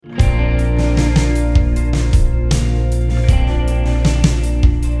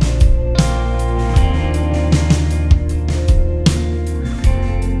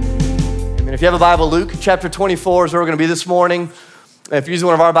If you have a Bible, Luke chapter 24 is where we're going to be this morning. If you're using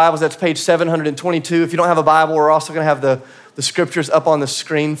one of our Bibles, that's page 722. If you don't have a Bible, we're also going to have the scriptures up on the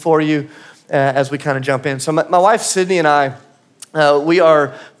screen for you as we kind of jump in. So my wife, Sydney, and I, we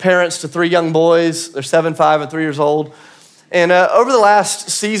are parents to three young boys. They're 7, 5, and 3 years old. And over the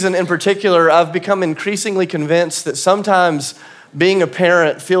last season in particular, I've become increasingly convinced that sometimes being a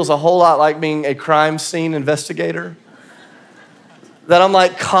parent feels a whole lot like being a crime scene investigator. That I'm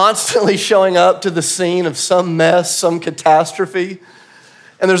like constantly showing up to the scene of some mess, some catastrophe.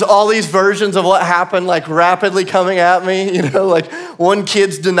 And there's all these versions of what happened like rapidly coming at me. You know, like one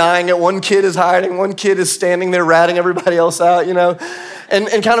kid's denying it, one kid is hiding, one kid is standing there ratting everybody else out, you know. And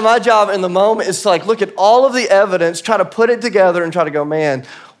kind of my job in the moment is to like look at all of the evidence, try to put it together and try to go, man,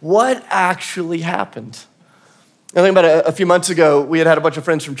 what actually happened? I think about a few months ago, we had a bunch of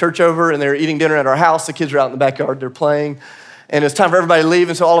friends from church over and they were eating dinner at our house. The kids are out in the backyard, they're playing. And it's time for everybody to leave,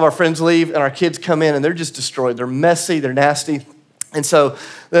 and so all of our friends leave, and our kids come in, and they're just destroyed. They're messy, they're nasty. And so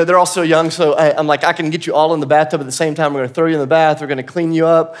they're all so young, so I'm like, I can get you all in the bathtub at the same time. We're gonna throw you in the bath, we're gonna clean you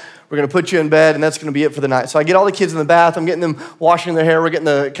up, we're gonna put you in bed, and that's gonna be it for the night. So I get all the kids in the bath, I'm getting them washing their hair, we're getting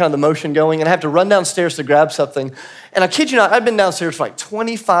the kind of the motion going, and I have to run downstairs to grab something. And I kid you not, I've been downstairs for like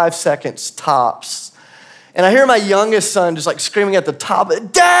 25 seconds tops. And I hear my youngest son just like screaming at the top,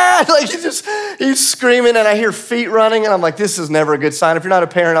 Dad! Like he's screaming and I hear feet running and I'm like, this is never a good sign. If you're not a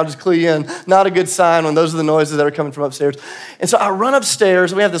parent, I'll just clue you in. Not a good sign when those are the noises that are coming from upstairs. And so I run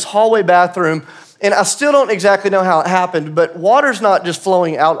upstairs and we have this hallway bathroom and I still don't exactly know how it happened, but water's not just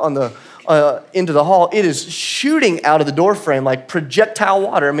flowing out on the into the hall. It is shooting out of the door frame like projectile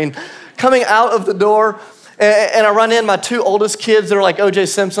water. I mean, coming out of the door. And I run in, my two oldest kids, they're like O.J.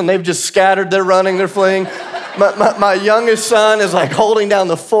 Simpson. They've just scattered, they're running, they're fleeing. My youngest son is like holding down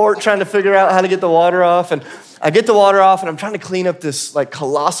the fort, trying to figure out how to get the water off. And I get the water off and I'm trying to clean up this like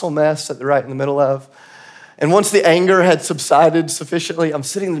colossal mess that they're right in the middle of. And once the anger had subsided sufficiently, I'm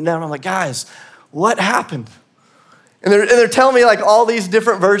sitting there down and I'm like, guys, what happened? And they're telling me like all these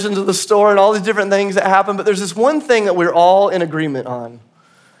different versions of the story and all these different things that happened, but there's this one thing that we're all in agreement on.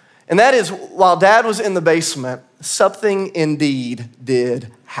 And that is, while Dad was in the basement, something indeed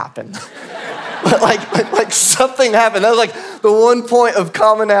did happen. like something happened. That was like the one point of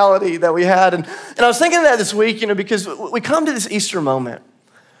commonality that we had. And I was thinking that this week, you know, because we come to this Easter moment.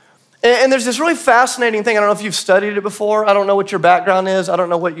 And there's this really fascinating thing. I don't know if you've studied it before. I don't know what your background is. I don't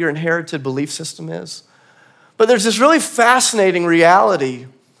know what your inherited belief system is. But there's this really fascinating reality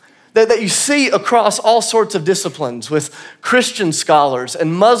that you see across all sorts of disciplines with Christian scholars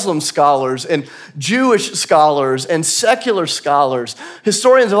and Muslim scholars and Jewish scholars and secular scholars,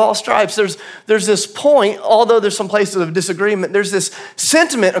 historians of all stripes. There's this point, although there's some places of disagreement, there's this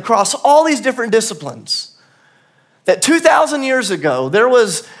sentiment across all these different disciplines that 2,000 years ago, there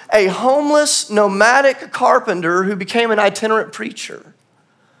was a homeless, nomadic carpenter who became an itinerant preacher,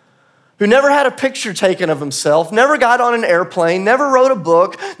 who never had a picture taken of himself, never got on an airplane, never wrote a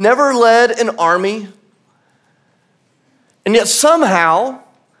book, never led an army. And yet somehow,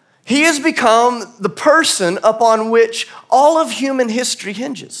 he has become the person upon which all of human history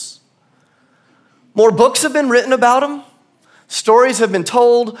hinges. More books have been written about him, stories have been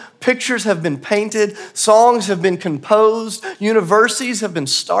told, pictures have been painted, songs have been composed, universities have been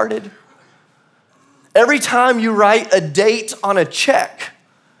started. Every time you write a date on a check,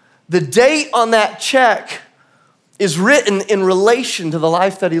 the date on that check is written in relation to the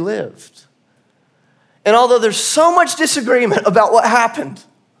life that he lived. And although there's so much disagreement about what happened,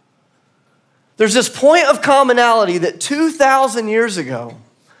 there's this point of commonality that 2,000 years ago,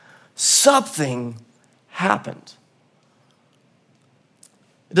 something happened.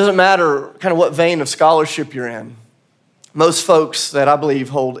 It doesn't matter kind of what vein of scholarship you're in. Most folks that I believe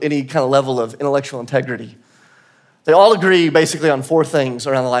hold any kind of level of intellectual integrity, they all agree basically on 4 things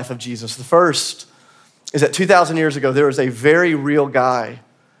around the life of Jesus. The first is that 2,000 years ago, there was a very real guy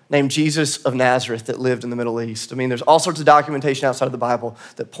named Jesus of Nazareth that lived in the Middle East. I mean, there's all sorts of documentation outside of the Bible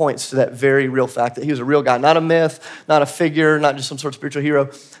that points to that very real fact that he was a real guy, not a myth, not a figure, not just some sort of spiritual hero.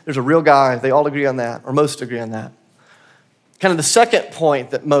 There's a real guy. They all agree on that, or most agree on that. Kind of the second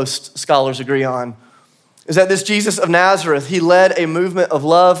point that most scholars agree on is that this Jesus of Nazareth, he led a movement of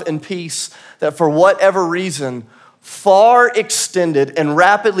love and peace that for whatever reason far extended and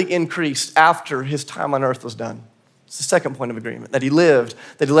rapidly increased after his time on earth was done. It's the second point of agreement, that he lived,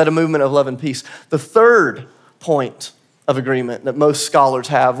 that he led a movement of love and peace. The third point of agreement that most scholars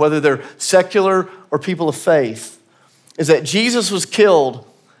have, whether they're secular or people of faith, is that Jesus was killed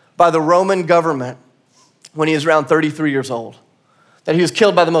by the Roman government when he was around 33 years old. That he was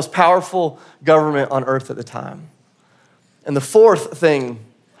killed by the most powerful government on earth at the time. And the fourth thing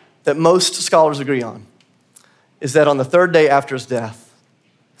that most scholars agree on is that on the third day after his death,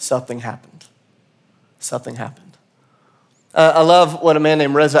 something happened. Something happened. I love what a man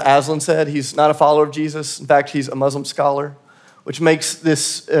named Reza Aslan said. He's not a follower of Jesus. In fact, he's a Muslim scholar, which makes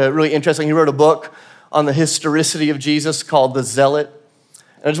this really interesting. He wrote a book on the historicity of Jesus called The Zealot.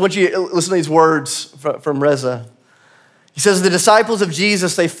 And I just want you to listen to these words from Reza. He says, the disciples of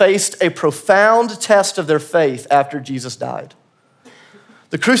Jesus, they faced a profound test of their faith after Jesus died.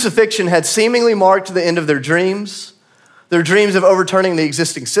 The crucifixion had seemingly marked the end of their dreams of overturning the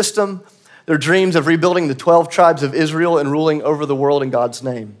existing system, their dreams of rebuilding the 12 tribes of Israel and ruling over the world in God's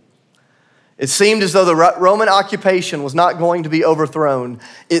name. It seemed as though the Roman occupation was not going to be overthrown.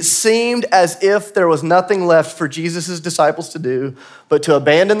 It seemed as if there was nothing left for Jesus' disciples to do but to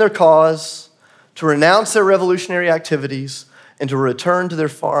abandon their cause, to renounce their revolutionary activities, and to return to their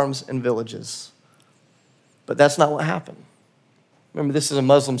farms and villages. But that's not what happened. Remember, this is a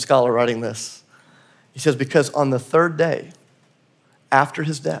Muslim scholar writing this. He says, because on the third day after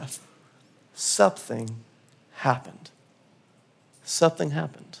his death, something happened. Something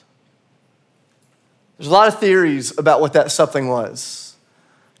happened. There's a lot of theories about what that something was.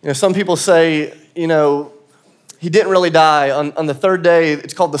 Some people say, he didn't really die. On the third day,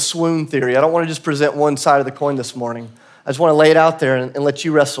 it's called the swoon theory. I don't want to just present one side of the coin this morning. I just want to lay it out there and let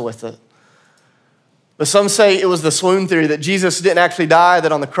you wrestle with it. But some say it was the swoon theory, that Jesus didn't actually die,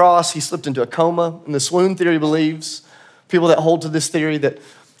 that on the cross he slipped into a coma. And the swoon theory believes, people that hold to this theory, that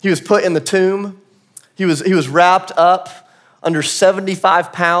he was put in the tomb. He was wrapped up under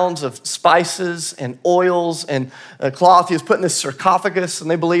 75 pounds of spices and oils and cloth. He was put in this sarcophagus, and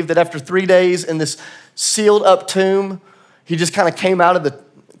they believe that after 3 days in this sealed up tomb, he just kind of came out of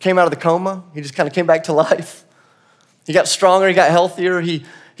the coma. He just kind of came back to life. He got stronger, he got healthier, he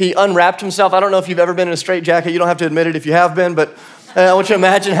unwrapped himself. I don't know if you've ever been in a straitjacket. You don't have to admit it if you have been, but I want you to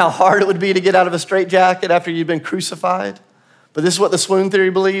imagine how hard it would be to get out of a straitjacket after you've been crucified. But this is what the swoon theory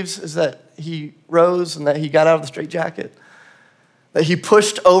believes, is that he rose and that he got out of the straitjacket, that he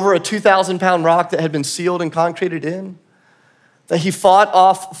pushed over a 2,000-pound rock that had been sealed and concreted in, that he fought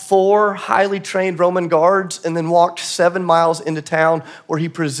off 4 highly trained Roman guards and then walked 7 miles into town where he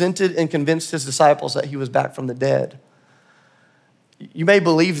presented and convinced his disciples that he was back from the dead. You may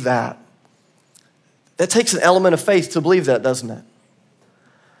believe that. That takes an element of faith to believe that, doesn't it?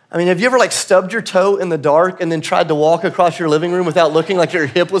 I mean, have you ever stubbed your toe in the dark and then tried to walk across your living room without looking, like your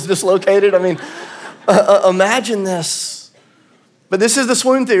hip was dislocated? I mean, imagine this. But this is the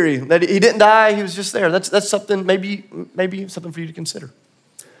swoon theory, that he didn't die, he was just there. That's something, maybe something for you to consider.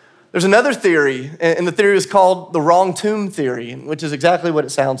 There's another theory, and the theory is called the wrong tomb theory, which is exactly what it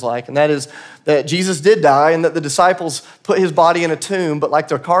sounds like, and that is that Jesus did die and that the disciples put his body in a tomb, but like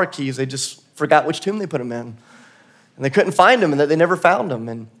their car keys, they just forgot which tomb they put him in. And they couldn't find him, and that they never found him.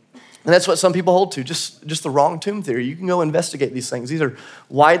 And that's what some people hold to, just the wrong tomb theory. You can go investigate these things. These are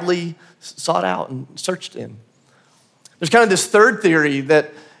widely sought out and searched in. There's kind of this third theory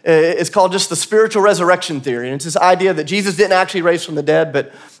that is called just the spiritual resurrection theory. And it's this idea that Jesus didn't actually raise from the dead,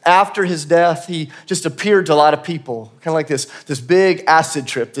 but after his death, he just appeared to a lot of people. Kind of like this big acid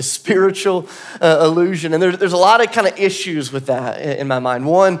trip, this spiritual illusion. And there's a lot of kind of issues with that in my mind.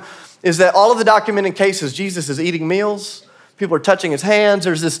 One is that all of the documented cases, Jesus is eating meals, people are touching his hands,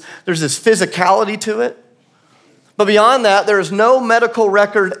 there's this physicality to it. But beyond that, there is no medical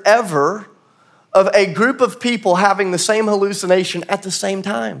record ever of a group of people having the same hallucination at the same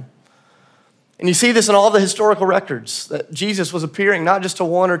time. And you see this in all the historical records, that Jesus was appearing not just to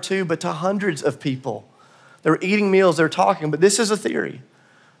 1 or 2, but to hundreds of people. They were eating meals, they were talking, but this is a theory.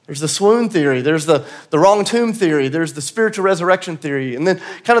 There's the swoon theory, there's the wrong tomb theory, there's the spiritual resurrection theory, and then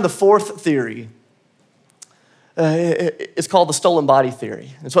kind of the fourth theory. It's called the stolen body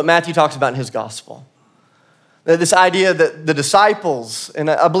theory. It's what Matthew talks about in his gospel. This idea that the disciples, and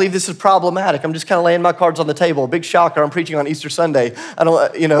I believe this is problematic. I'm just kind of laying my cards on the table. Big shocker, I'm preaching on Easter Sunday.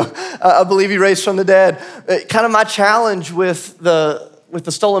 I believe he raised from the dead. Kind of my challenge with the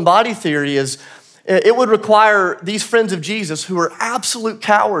stolen body theory is it would require these friends of Jesus who were absolute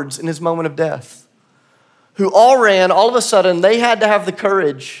cowards in his moment of death, who all ran, all of a sudden, they had to have the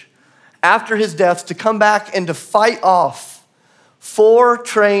courage after his death to come back and to fight off 4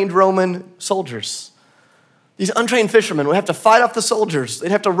 trained Roman soldiers. These untrained fishermen would have to fight off the soldiers.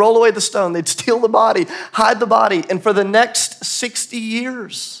 They'd have to roll away the stone. They'd steal the body, hide the body. And for the next 60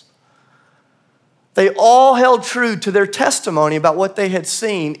 years, they all held true to their testimony about what they had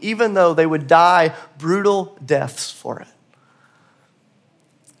seen, even though they would die brutal deaths for it.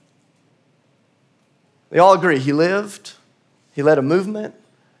 They all agree. He lived, he led a movement,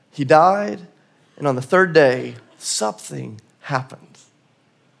 he died, and on the third day, something happened.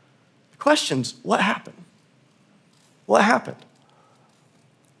 questions. What happened? What happened?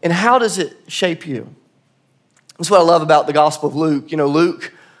 And how does it shape you? That's what I love about the Gospel of Luke. You know,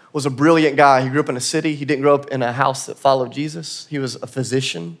 Luke was a brilliant guy. He grew up in a city. He didn't grow up in a house that followed Jesus. He was a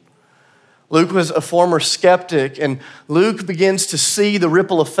physician. Luke was a former skeptic, and Luke begins to see the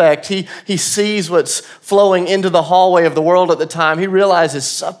ripple effect. He sees what's flowing into the hallway of the world at the time. He realizes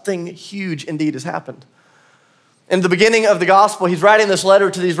something huge indeed has happened. In the beginning of the gospel, he's writing this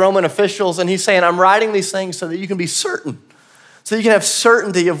letter to these Roman officials, and he's saying, I'm writing these things so that you can be certain, so you can have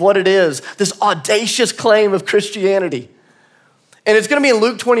certainty of what it is, this audacious claim of Christianity. And it's going to be in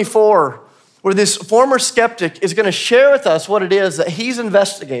Luke 24, where this former skeptic is going to share with us what it is that he's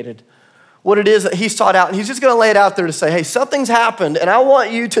investigated, what it is that he sought out. And he's just going to lay it out there to say, hey, something's happened, and I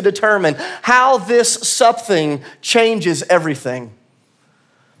want you to determine how this something changes everything.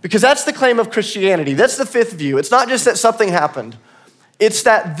 Because that's the claim of Christianity. That's the fifth view. It's not just that something happened. It's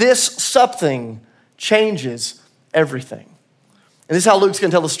that this something changes everything. And this is how Luke's going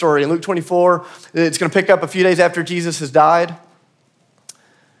to tell the story. In Luke 24, it's going to pick up a few days after Jesus has died.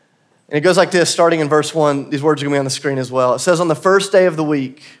 And it goes like this, starting in verse 1. These words are going to be on the screen as well. It says, on the first day of the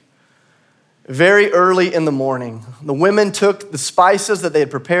week, very early in the morning, the women took the spices that they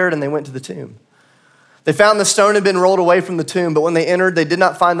had prepared and they went to the tomb. They found the stone had been rolled away from the tomb, but when they entered, they did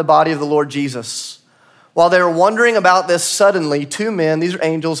not find the body of the Lord Jesus. While they were wondering about this, suddenly 2 men, these are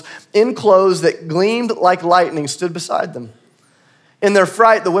angels, in clothes that gleamed like lightning, stood beside them. In their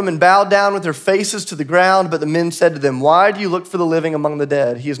fright, the women bowed down with their faces to the ground, but the men said to them, why do you look for the living among the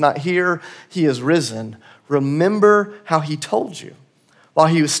dead? He is not here, he is risen. Remember how he told you, while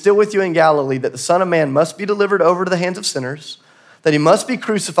he was still with you in Galilee, that the Son of Man must be delivered over to the hands of sinners, that he must be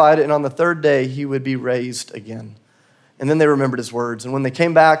crucified, and on the third day he would be raised again. And then they remembered his words. And when they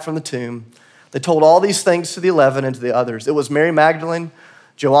came back from the tomb, they told all these things to the 11 and to the others. It was Mary Magdalene,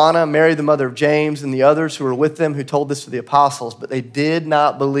 Joanna, Mary the mother of James, and the others who were with them who told this to the apostles, but they did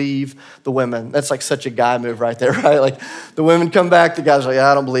not believe the women. That's like such a guy move right there, right? Like the women come back, the guys are like,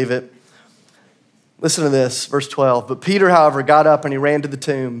 I don't believe it. Listen to this, verse 12. But Peter, however, got up and he ran to the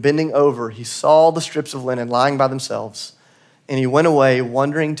tomb. Bending over, he saw the strips of linen lying by themselves, and he went away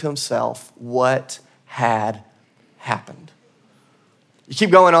wondering to himself what had happened. You keep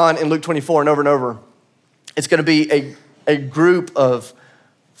going on in Luke 24 and over. It's going to be a group of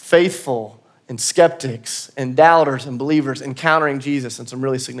faithful and skeptics and doubters and believers encountering Jesus in some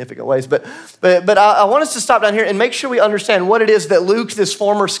really significant ways. But I want us to stop down here and make sure we understand what it is that Luke, this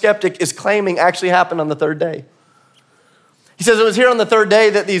former skeptic, is claiming actually happened on the third day. He says it was here on the third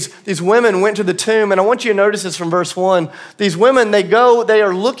day that these women went to the tomb, and I want you to notice this from verse 1. These women, they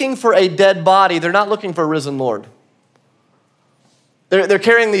are looking for a dead body. They're not looking for a risen Lord. They're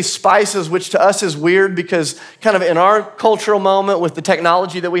carrying these spices, which to us is weird because kind of in our cultural moment with the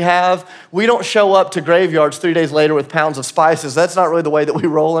technology that we have, we don't show up to graveyards 3 days later with pounds of spices. That's not really the way that we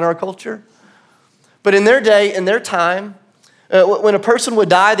roll in our culture. But in their day, in their time, when a person would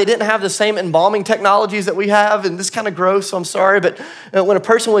die, they didn't have the same embalming technologies that we have, and this is kind of gross, so I'm sorry, but when a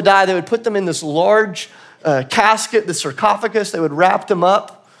person would die, they would put them in this large casket, the sarcophagus, they would wrap them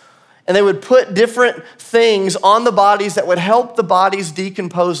up, and they would put different things on the bodies that would help the bodies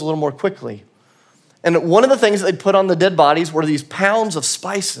decompose a little more quickly. And one of the things that they'd put on the dead bodies were these pounds of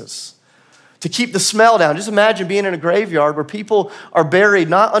spices to keep the smell down. Just imagine being in a graveyard where people are buried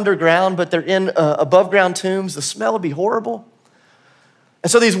not underground, but they're in above ground tombs. The smell would be horrible.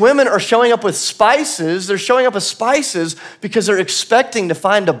 And so these women are showing up with spices. They're showing up with spices because they're expecting to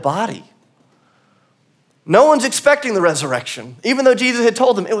find a body. No one's expecting the resurrection, even though Jesus had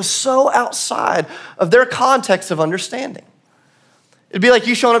told them. It was so outside of their context of understanding. It'd be like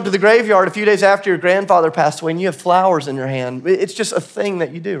you showing up to the graveyard a few days after your grandfather passed away and you have flowers in your hand. It's just a thing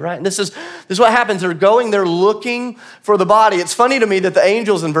that you do, right? And this is what happens. They're looking for the body. It's funny to me that the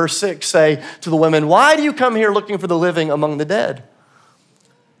angels in verse 6 say to the women, why do you come here looking for the living among the dead?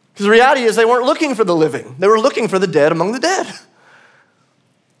 Because the reality is they weren't looking for the living. They were looking for the dead among the dead.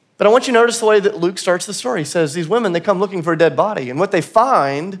 But I want you to notice the way that Luke starts the story. He says these women, they come looking for a dead body, and what they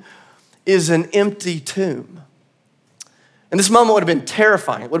find is an empty tomb. And this moment would have been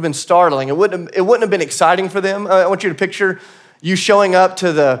terrifying. It would have been startling. It wouldn't have been exciting for them. I want you to picture you showing up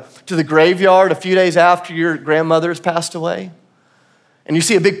to the graveyard a few days after your grandmother has passed away, and you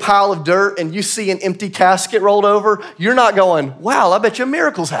see a big pile of dirt, and you see an empty casket rolled over. You're not going, wow, I bet you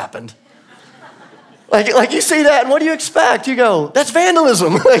miracles happened. Like you see that, and what do you expect? You go, that's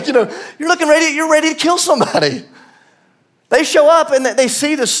vandalism. You're ready to kill somebody. They show up and they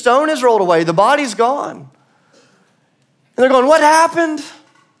see the stone is rolled away, the body's gone. And they're going, what happened?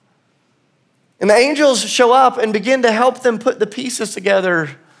 And the angels show up and begin to help them put the pieces together.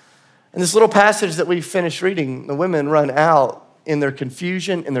 In this little passage that we finished reading, the women run out in their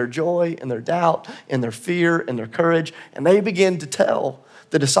confusion, in their joy, in their doubt, in their fear, in their courage, and they begin to tell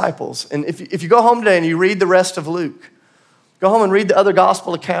the disciples. And if you go home today and you read the rest of Luke, go home and read the other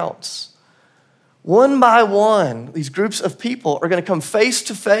gospel accounts, one by one, these groups of people are going to come face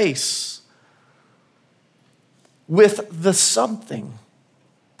to face with the something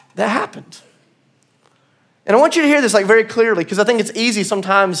that happened. And I want you to hear this very clearly, because I think it's easy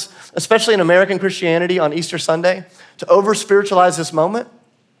sometimes, especially in American Christianity on Easter Sunday, to over-spiritualize this moment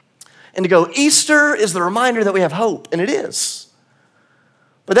and to go, Easter is the reminder that we have hope, and it is.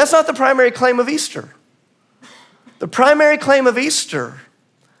 But that's not the primary claim of Easter. The primary claim of Easter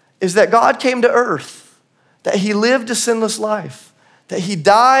is that God came to earth, that he lived a sinless life, that he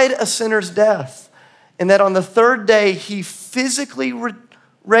died a sinner's death, and that on the third day he physically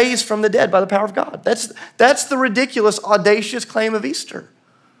raised from the dead by the power of God. That's the ridiculous, audacious claim of Easter.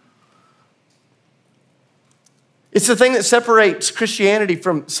 It's the thing that separates Christianity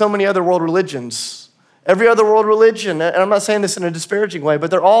from so many other world religions. Every other world religion, and I'm not saying this in a disparaging way, but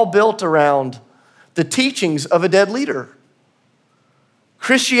they're all built around the teachings of a dead leader.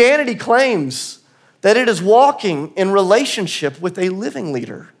 Christianity claims that it is walking in relationship with a living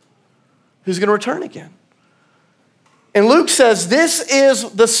leader who's going to return again. And Luke says this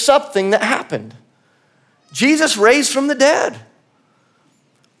is the something that happened. Jesus raised from the dead.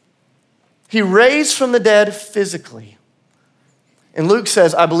 He raised from the dead physically. And Luke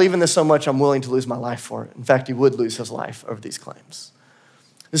says, I believe in this so much I'm willing to lose my life for it. In fact, he would lose his life over these claims.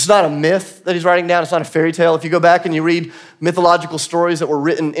 This is not a myth that he's writing down. It's not a fairy tale. If you go back and you read mythological stories that were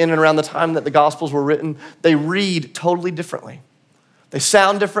written in and around the time that the Gospels were written, they read totally differently. They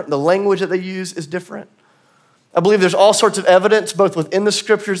sound different. The language that they use is different. I believe there's all sorts of evidence, both within the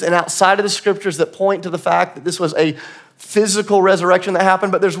scriptures and outside of the scriptures, that point to the fact that this was a physical resurrection that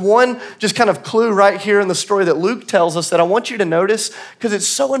happened. But there's one just kind of clue right here in the story that Luke tells us that I want you to notice because it's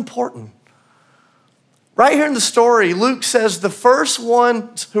so important. Right here in the story, Luke says the first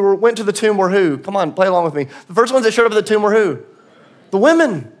ones who went to the tomb were who? Come on, play along with me. The first ones that showed up at the tomb were who? The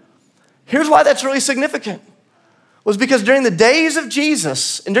women. Here's why that's really significant. Was because during the days of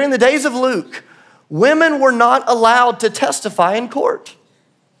Jesus and during the days of Luke, women were not allowed to testify in court.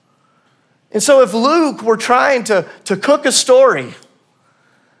 And so if Luke were trying to cook a story,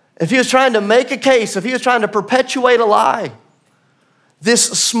 if he was trying to make a case, if he was trying to perpetuate a lie, this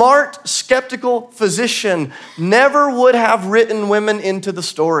smart, skeptical physician never would have written women into the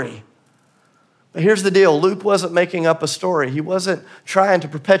story. But here's the deal. Luke wasn't making up a story. He wasn't trying to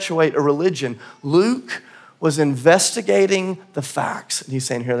perpetuate a religion. Luke was investigating the facts. And he's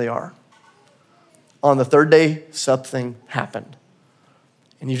saying, here they are. On the third day, something happened.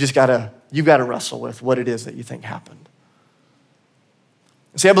 And you've got to wrestle with what it is that you think happened.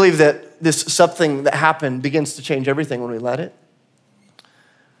 See, I believe that this something that happened begins to change everything when we let it.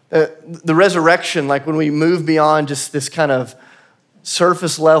 The resurrection, like when we move beyond just this kind of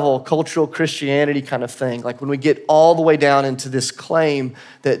surface level cultural Christianity kind of thing, like when we get all the way down into this claim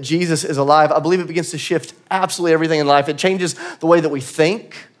that Jesus is alive, I believe it begins to shift absolutely everything in life. It changes the way that we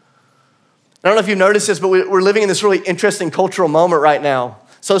think. I don't know if you've noticed this, but we're living in this really interesting cultural moment right now.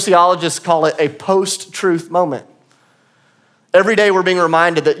 Sociologists call it a post-truth moment. Every day we're being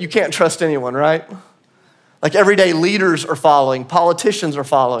reminded that you can't trust anyone, right? Like every day leaders are falling, politicians are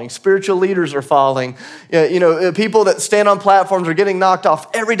falling, spiritual leaders are falling. People that stand on platforms are getting knocked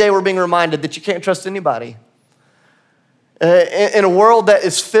off. Every day we're being reminded that you can't trust anybody. In a world that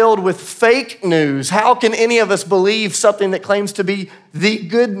is filled with fake news, how can any of us believe something that claims to be the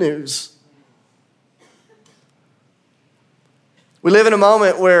good news? We live in a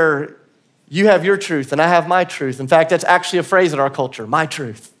moment where you have your truth and I have my truth. In fact, that's actually a phrase in our culture, my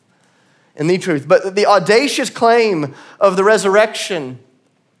truth and the truth. But the audacious claim of the resurrection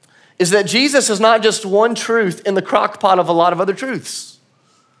is that Jesus is not just one truth in the crock pot of a lot of other truths.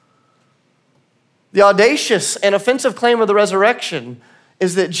 The audacious and offensive claim of the resurrection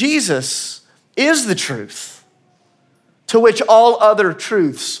is that Jesus is the truth to which all other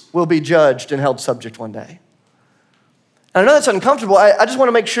truths will be judged and held subject one day. And I know that's uncomfortable. I just want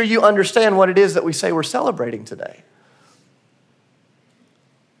to make sure you understand what it is that we say we're celebrating today.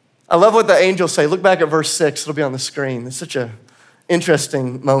 I love what the angels say. Look back at verse 6. It'll be on the screen. It's such an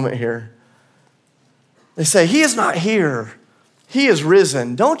interesting moment here. They say, he is not here. He is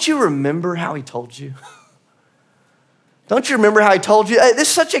risen. Don't you remember how he told you? Don't you remember how he told you? This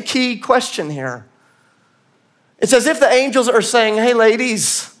is such a key question here. It's as if the angels are saying, hey,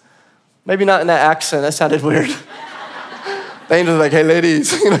 ladies. Maybe not in that accent. That sounded weird. The angels are like, hey,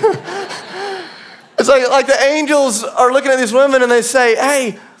 ladies. It's like the angels are looking at these women and they say,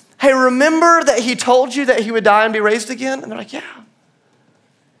 hey, hey, remember that he told you that he would die and be raised again? And they're like, yeah.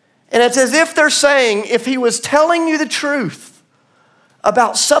 And it's as if they're saying, if he was telling you the truth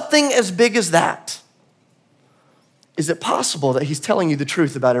about something as big as that, is it possible that he's telling you the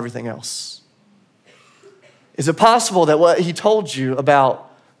truth about everything else? Is it possible that what he told you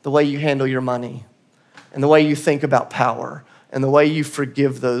about the way you handle your money and the way you think about power and the way you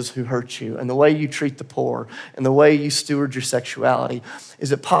forgive those who hurt you and the way you treat the poor and the way you steward your sexuality,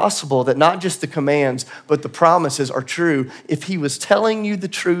 is it possible that not just the commands but the promises are true if he was telling you the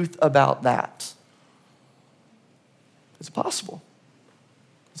truth about that? Is it possible?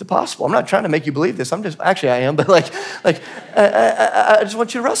 Is it possible? I'm not trying to make you believe this. I am, but I just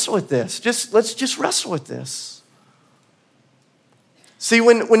want you to wrestle with this. Let's just wrestle with this. See,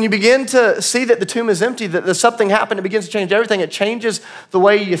 when you begin to see that the tomb is empty, that something happened, it begins to change everything. It changes the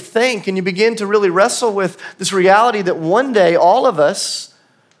way you think, and you begin to really wrestle with this reality that one day all of us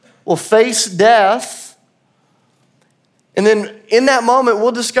will face death. And then in that moment,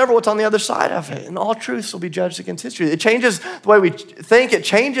 we'll discover what's on the other side of it. And all truths will be judged against history. It changes the way we think. It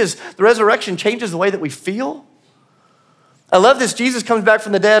changes, the resurrection changes the way that we feel. I love this. Jesus comes back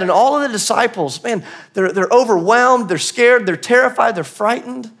from the dead, and all of the disciples, man, they're overwhelmed, they're scared, they're terrified, they're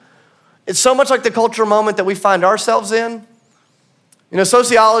frightened. It's so much like the cultural moment that we find ourselves in. You know,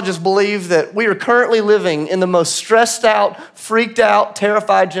 sociologists believe that we are currently living in the most stressed out, freaked out,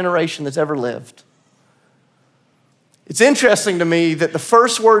 terrified generation that's ever lived. It's interesting to me that the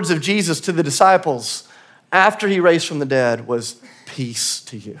first words of Jesus to the disciples after he raised from the dead was, peace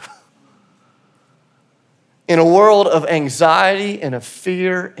to you. In a world of anxiety and of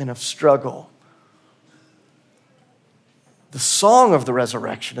fear and of struggle, the song of the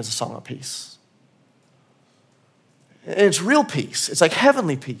resurrection is a song of peace. And it's real peace. It's like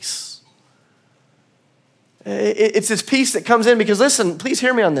heavenly peace. It's this peace that comes in because, listen, please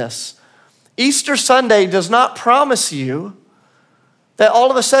hear me on this. Easter Sunday does not promise you that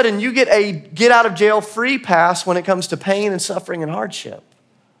all of a sudden you get a get out of jail free pass when it comes to pain and suffering and hardship.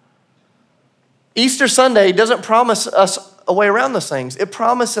 Easter Sunday doesn't promise us a way around those things. It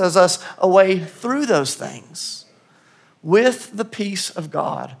promises us a way through those things with the peace of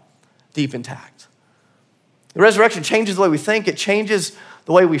God deep intact. The resurrection changes the way we think. It changes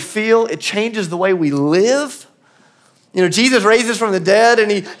the way we feel. It changes the way we live. You know, Jesus raises from the dead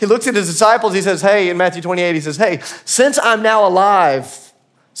and he looks at his disciples. He says, hey, in Matthew 28, he says, hey, since I'm now alive,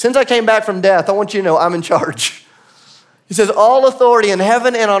 since I came back from death, I want you to know I'm in charge. He says, all authority in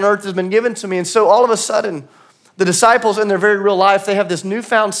heaven and on earth has been given to me. And so all of a sudden, the disciples in their very real life, they have this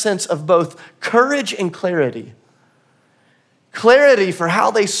newfound sense of both courage and clarity. Clarity for how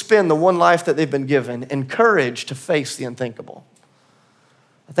they spend the one life that they've been given, and courage to face the unthinkable.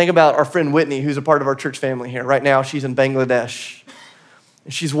 I think about our friend Whitney, who's a part of our church family here. Right now, she's in Bangladesh.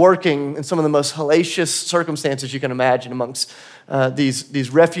 And she's working in some of the most hellacious circumstances you can imagine amongst these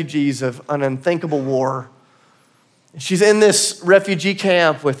refugees of an unthinkable war. She's in this refugee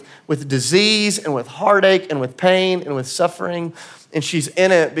camp with disease and with heartache and with pain and with suffering. And she's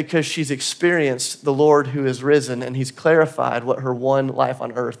in it because she's experienced the Lord who is risen, and he's clarified what her one life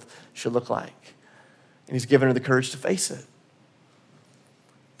on earth should look like. And he's given her the courage to face it.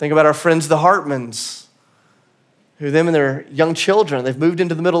 Think about our friends, the Hartmans, who them and their young children, they've moved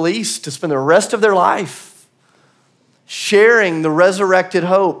into the Middle East to spend the rest of their life sharing the resurrected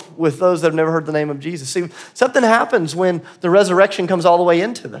hope with those that have never heard the name of Jesus. See, something happens when the resurrection comes all the way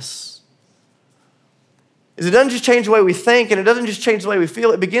into this. It doesn't just change the way we think, and it doesn't just change the way we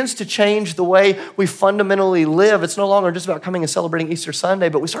feel. It begins to change the way we fundamentally live. It's no longer just about coming and celebrating Easter Sunday,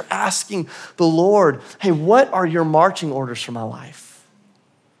 but we start asking the Lord, hey, what are your marching orders for my life?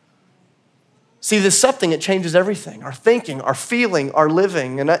 See, there's something that changes everything. Our thinking, our feeling, our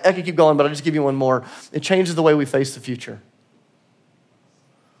living. And I could keep going, but I'll just give you one more. It changes the way we face the future.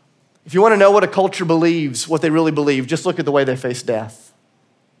 If you want to know what a culture believes, what they really believe, just look at the way they face death.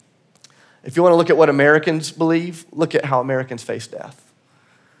 If you want to look at what Americans believe, look at how Americans face death.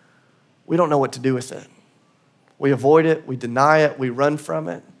 We don't know what to do with it. We avoid it, we deny it, we run from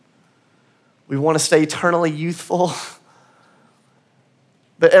it. We want to stay eternally youthful.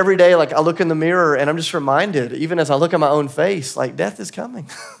 But every day, I look in the mirror and I'm just reminded, even as I look at my own face, death is coming.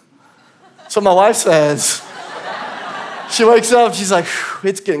 So my wife says, she wakes up, she's like,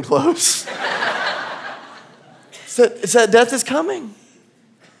 it's getting close. It's that death is coming.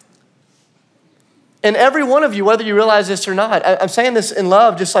 And every one of you, whether you realize this or not, I'm saying this in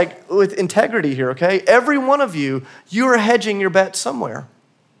love, just like with integrity here, okay? Every one of you, you are hedging your bet somewhere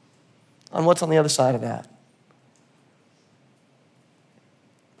on what's on the other side of that.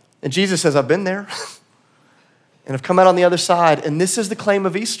 And Jesus says, I've been there. and have come out on the other side. And this is the claim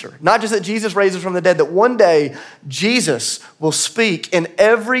of Easter. Not just that Jesus raises from the dead, that one day Jesus will speak and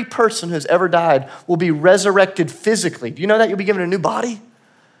every person who has ever died will be resurrected physically. Do you know that? You'll be given a new body.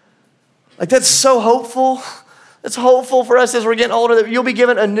 Like, that's so hopeful. It's hopeful for us as we're getting older that you'll be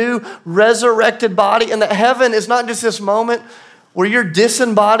given a new resurrected body, and that heaven is not just this moment where your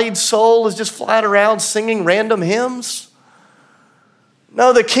disembodied soul is just flying around singing random hymns.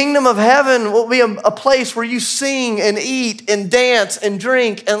 No, the kingdom of heaven will be a place where you sing and eat and dance and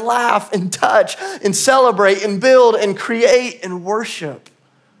drink and laugh and touch and celebrate and build and create and worship.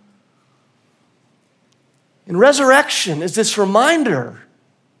 And resurrection is this reminder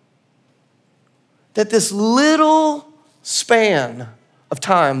that this little span of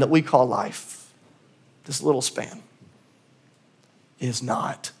time that we call life, this little span, is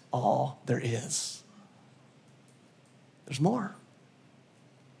not all there is. There's more.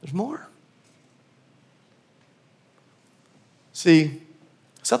 There's more. See,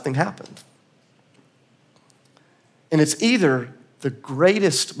 something happened. And it's either the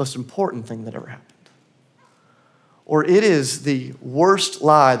greatest, most important thing that ever happened, or it is the worst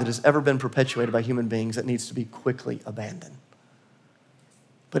lie that has ever been perpetuated by human beings that needs to be quickly abandoned.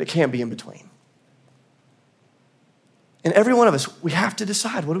 But it can't be in between. And every one of us, we have to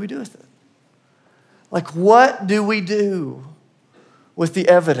decide, what do we do with it? Like, what do we do with the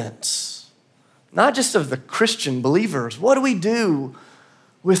evidence? Not just of the Christian believers. What do we do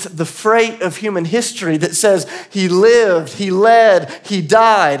with the freight of human history that says he lived, he led, he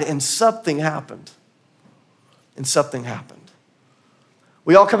died, and something happened? And something happened.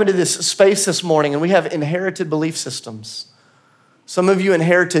 We all come into this space this morning and we have inherited belief systems. Some of you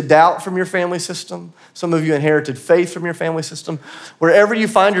inherited doubt from your family system. Some of you inherited faith from your family system. Wherever you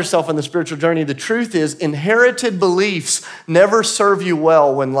find yourself in the spiritual journey, the truth is inherited beliefs never serve you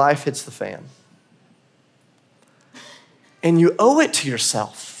well when life hits the fan. And you owe it to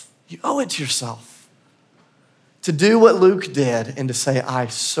yourself. You owe it to yourself to do what Luke did and to say, I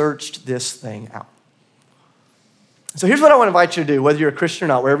searched this thing out. So here's what I want to invite you to do, whether you're a Christian or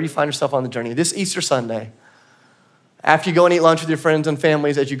not, wherever you find yourself on the journey. This Easter Sunday, after you go and eat lunch with your friends and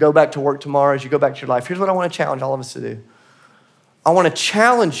families, as you go back to work tomorrow, as you go back to your life, here's what I want to challenge all of us to do. I want to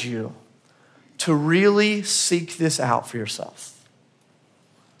challenge you to really seek this out for yourself.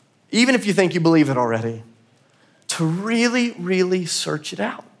 Even if you think you believe it already, to really, really search it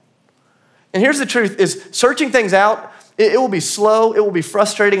out. And here's the truth, is searching things out, it will be slow, it will be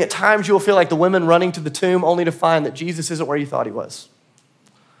frustrating. At times you will feel like the women running to the tomb only to find that Jesus isn't where you thought he was.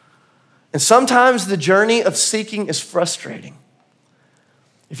 And sometimes the journey of seeking is frustrating.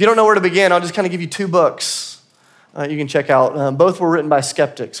 If you don't know where to begin, I'll just kind of give you two books you can check out. Both were written by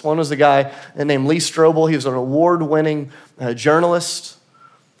skeptics. One was a guy named Lee Strobel. He was an award-winning journalist.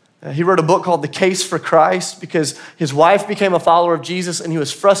 He wrote a book called The Case for Christ because his wife became a follower of Jesus and he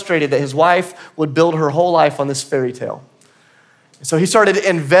was frustrated that his wife would build her whole life on this fairy tale. So he started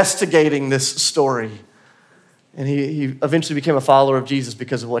investigating this story. And he eventually became a follower of Jesus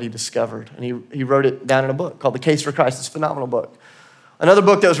because of what he discovered. And he wrote it down in a book called The Case for Christ. It's a phenomenal book. Another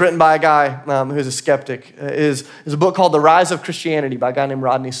book that was written by a guy who's a skeptic is a book called The Rise of Christianity by a guy named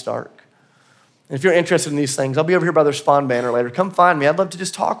Rodney Stark. And if you're interested in these things, I'll be over here by their Spawn banner later. Come find me. I'd love to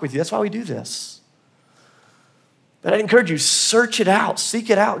just talk with you. That's why we do this. But I'd encourage you, search it out, seek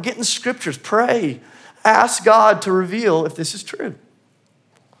it out, get in the scriptures, pray, ask God to reveal if this is true.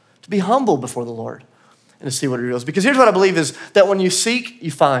 To be humble before the Lord and to see what he reveals. Because here's what I believe is that when you seek,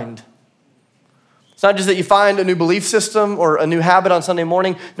 you find. It's not just that you find a new belief system or a new habit on Sunday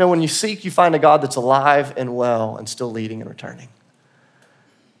morning. No, when you seek, you find a God that's alive and well and still leading and returning.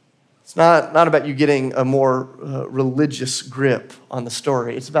 It's not about you getting a more religious grip on the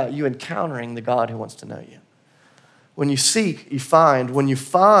story. It's about you encountering the God who wants to know you. When you seek, you find. When you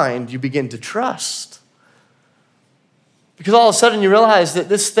find, you begin to trust. Because all of a sudden you realize that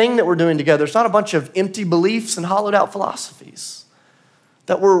this thing that we're doing together, it's not a bunch of empty beliefs and hollowed out philosophies.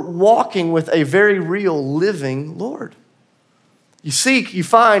 That we're walking with a very real, living Lord. You seek, you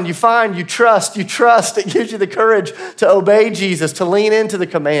find, you trust. It gives you the courage to obey Jesus, to lean into the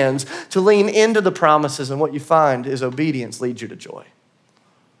commands, to lean into the promises, and what you find is obedience leads you to joy.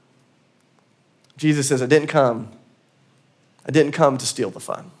 Jesus says, I didn't come to steal the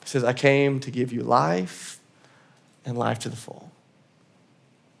fun. He says, I came to give you life and life to the full.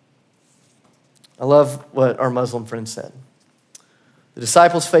 I love what our Muslim friend said. The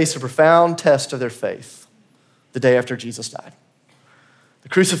disciples faced a profound test of their faith the day after Jesus died. The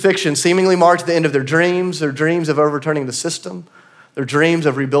crucifixion seemingly marked the end of their dreams of overturning the system, their dreams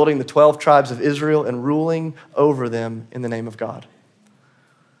of rebuilding the 12 tribes of Israel and ruling over them in the name of God.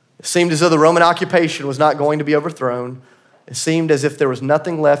 It seemed as though the Roman occupation was not going to be overthrown. It seemed as if there was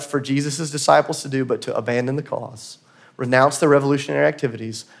nothing left for Jesus' disciples to do but to abandon the cause, renounce their revolutionary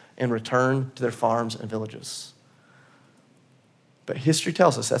activities, and return to their farms and villages. But history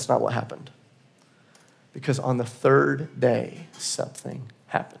tells us that's not what happened. Because on the third day, something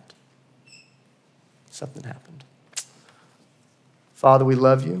happened. Something happened. Father, we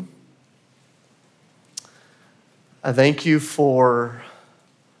love you. I thank you for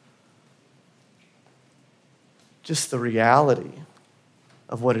just the reality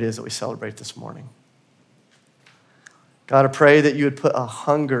of what it is that we celebrate this morning. God, I pray that you would put a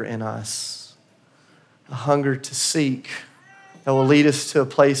hunger in us, a hunger to seek, that will lead us to a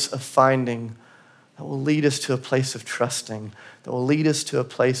place of finding, that will lead us to a place of trusting, that will lead us to a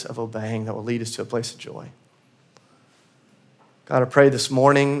place of obeying, that will lead us to a place of joy. God, I pray this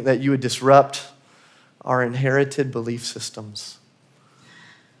morning that you would disrupt our inherited belief systems,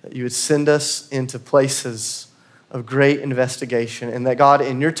 that you would send us into places of great investigation, and that God,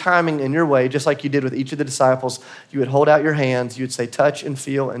 in your timing, in your way, just like you did with each of the disciples, you would hold out your hands, you would say, touch and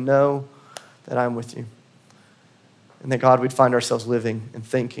feel and know that I'm with you. And that God, we'd find ourselves living and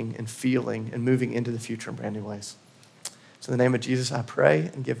thinking and feeling and moving into the future in brand new ways. So in the name of Jesus, I pray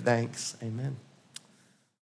and give thanks. Amen.